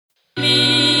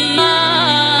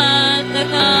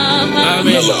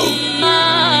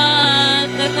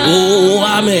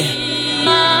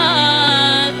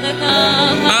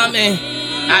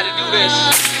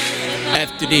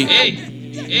dit.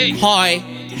 Hi,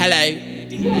 hello.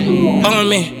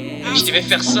 Homie. Je devais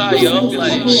faire ça, yo.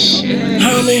 Like, shit.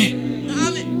 Homie.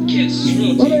 Quel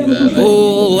son tu veux.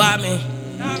 Oh, I mean.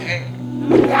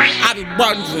 I be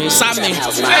wondering, so I mean.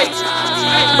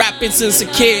 Rapping since a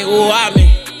kid, oh, I mean.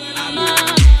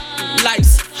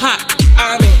 Life's hot,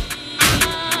 I mean.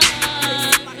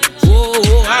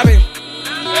 Oh, I mean.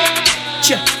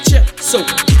 So,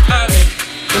 I mean.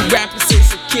 Been rapping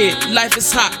since a kid, life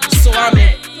is hot, so I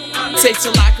mean. Takes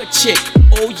her like a chick,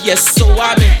 oh yes, so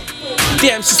I mean.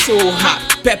 Damn, she's so hot,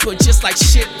 pepper just like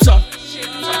shit talk.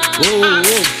 Oh,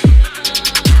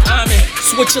 I mean,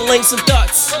 switching lanes and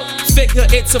thoughts. Figure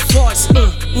it's a farce,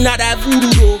 not that voodoo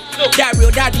though. That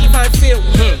real, that divine feel.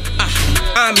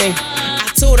 I mean, I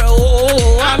told her,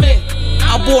 oh, I mean,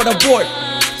 I board,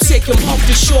 take him off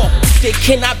the shore. They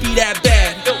cannot be that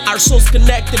bad. Our souls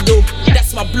connected though.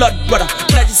 That's my blood brother.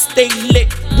 Let us stay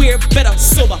lit. We're better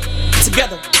sober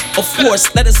together. Of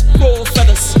course, let us grow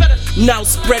feathers. Now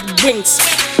spread wings.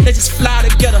 Let's just fly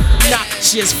together. Not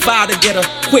just fly together.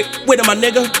 Quit with my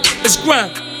nigga. Let's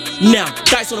grind. Now,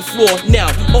 dice on the floor.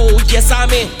 Now, oh yes, I'm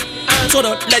in. Told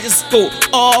them, let's just go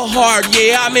all hard.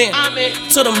 Yeah, I'm in.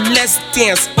 Told them, let's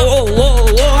dance. Oh,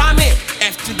 I'm in.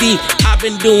 FTD, I've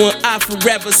been doing I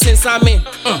forever since I'm in.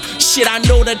 Shit, I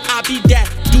know that I'll be that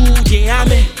dude. Yeah,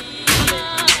 I'm in.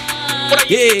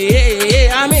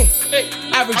 Yeah, I'm in.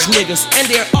 Average niggas, and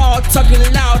they're all talking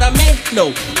loud. I'm in.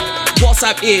 No, boss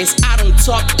up is I don't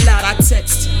talk loud. I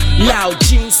text loud.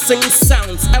 Jeans sing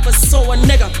sounds. Ever saw a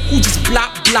nigga who just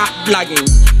blogging?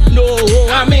 No,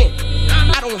 I'm in.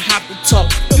 I don't have to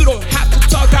talk. You don't have to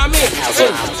talk. I'm in.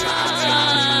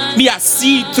 Me, I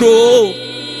see through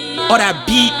all that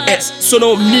BS. So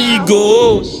no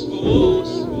amigos.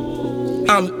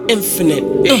 I'm infinite.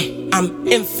 I'm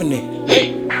infinite.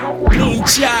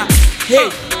 Ninja. Hey.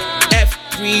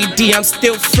 F3D. I'm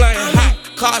still flying high.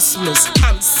 Cosmos.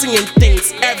 I'm seeing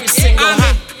things every single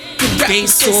high. They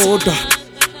so dark.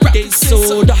 They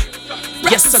so dark.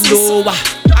 Yes, I know why.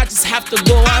 I just have to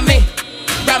go. I'm in.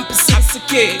 Ramping since a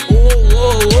kid.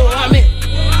 Oh, I'm in.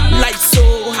 Life so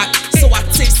hot, so I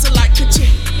taste it like a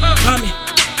chick. I'm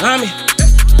in.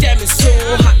 Damn, it's so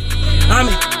hot. I'm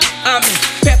in.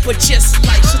 Pepper just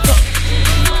like shit up.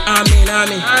 I'm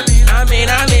in.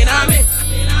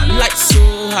 Life so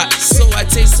hot, so I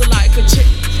taste it like a chick.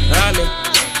 I'm in.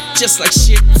 Just like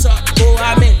shit up. Oh,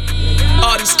 I'm in.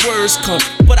 All these words come,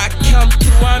 but I come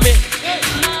through. I'm in.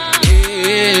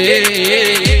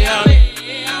 Yeah, I'm in.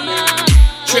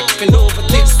 Tripping over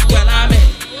this, well I'm in.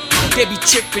 They be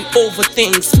tripping over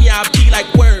things. Me, I be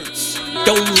like words,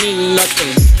 don't mean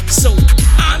nothing. So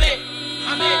I'm in.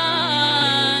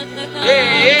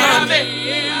 Yeah, I'm in.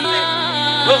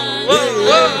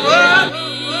 Oh.